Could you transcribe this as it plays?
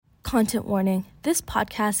Content warning, this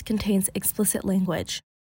podcast contains explicit language.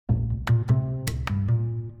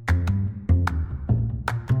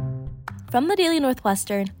 From the Daily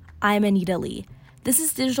Northwestern, I'm Anita Lee. This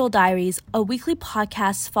is Digital Diaries, a weekly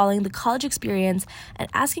podcast following the college experience and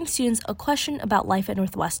asking students a question about life at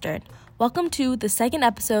Northwestern. Welcome to the second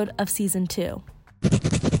episode of Season 2.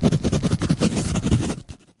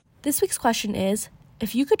 This week's question is,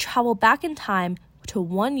 if you could travel back in time to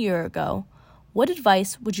 1 year ago, what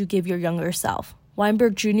advice would you give your younger self?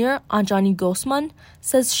 Weinberg Jr., Anjani Gosman,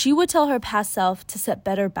 says she would tell her past self to set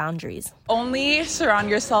better boundaries. Only surround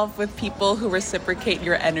yourself with people who reciprocate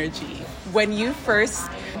your energy. When you first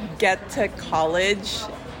get to college,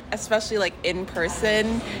 especially like in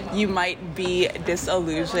person, you might be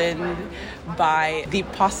disillusioned by the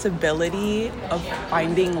possibility of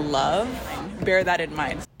finding love. Bear that in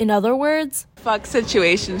mind. In other words, fuck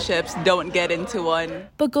situationships, don't get into one.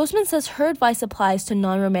 But Gosman says her advice applies to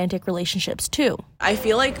non-romantic relationships too. I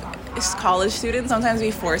feel like as college students, sometimes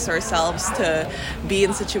we force ourselves to be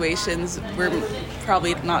in situations we're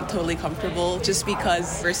probably not totally comfortable just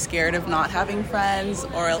because we're scared of not having friends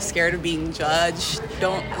or scared of being judged.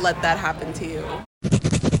 Don't let that happen to you.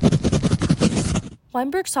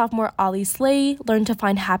 Weinberg sophomore Ali Slay learned to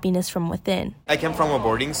find happiness from within. I came from a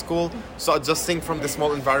boarding school, so adjusting from the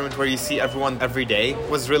small environment where you see everyone every day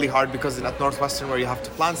was really hard because at Northwestern where you have to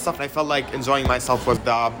plan stuff, and I felt like enjoying myself was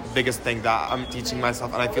the biggest thing that I'm teaching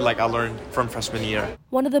myself, and I feel like I learned from freshman year.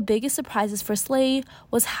 One of the biggest surprises for Slay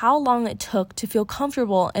was how long it took to feel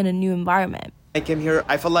comfortable in a new environment. I came here,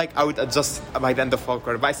 I felt like I would adjust by the end of fall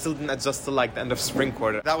quarter, but I still didn't adjust to the end of spring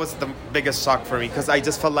quarter. That was the biggest shock for me because I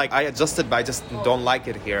just felt like I adjusted, but I just don't like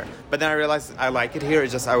it here. But then I realized I like it here,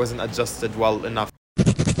 it's just I wasn't adjusted well enough.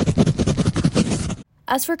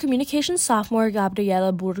 As for communications sophomore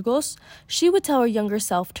Gabriela Burgos, she would tell her younger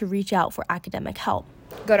self to reach out for academic help.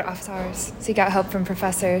 Go to office hours, seek out help from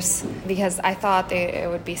professors, because I thought it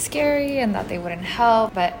would be scary and that they wouldn't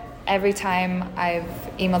help, but every time I've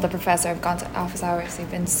emailed the professor, I've gone to office hours, they've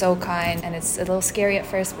been so kind, and it's a little scary at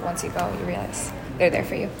first, but once you go, you realize they're there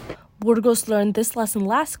for you. Burgos learned this lesson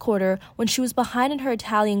last quarter when she was behind in her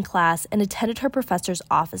Italian class and attended her professor's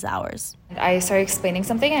office hours. I started explaining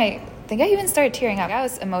something, I think I even started tearing up. I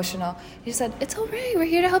was emotional. He said, "It's all right, we're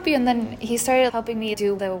here to help you." And then he started helping me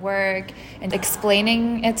do the work and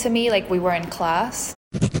explaining it to me like we were in class.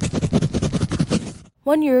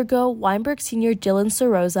 1 year ago, Weinberg senior Dylan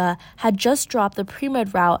Soroza had just dropped the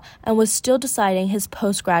pre-med route and was still deciding his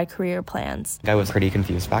post-grad career plans. I was pretty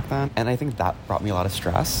confused back then, and I think that brought me a lot of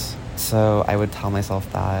stress. So I would tell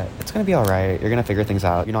myself that it's going to be all right. You're going to figure things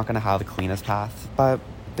out. You're not going to have the cleanest path, but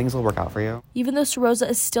things will work out for you. Even though Soroza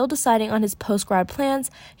is still deciding on his post-grad plans,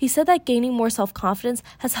 he said that gaining more self-confidence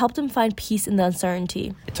has helped him find peace in the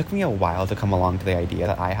uncertainty. It took me a while to come along to the idea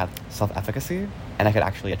that I had self-efficacy and I could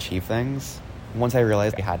actually achieve things. Once I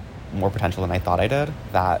realized I had more potential than I thought I did,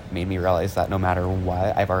 that made me realize that no matter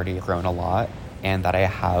what, I've already grown a lot and that I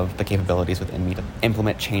have the capabilities within me to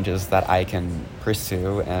implement changes that I can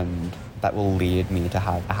pursue and that will lead me to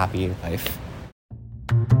have a happy life.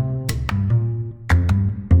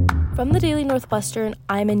 From the Daily Northwestern,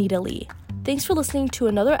 I'm Anita Lee. Thanks for listening to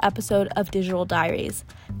another episode of Digital Diaries.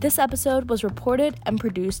 This episode was reported and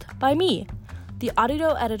produced by me. The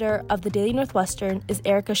audio editor of the Daily Northwestern is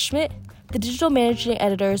Erica Schmidt. The digital managing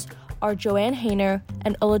editors are Joanne Hayner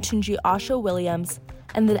and Olatunji Osho-Williams,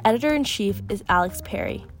 and the editor-in-chief is Alex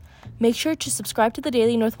Perry. Make sure to subscribe to the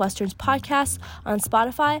Daily Northwestern's podcast on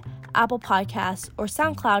Spotify, Apple Podcasts, or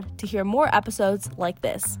SoundCloud to hear more episodes like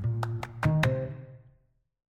this.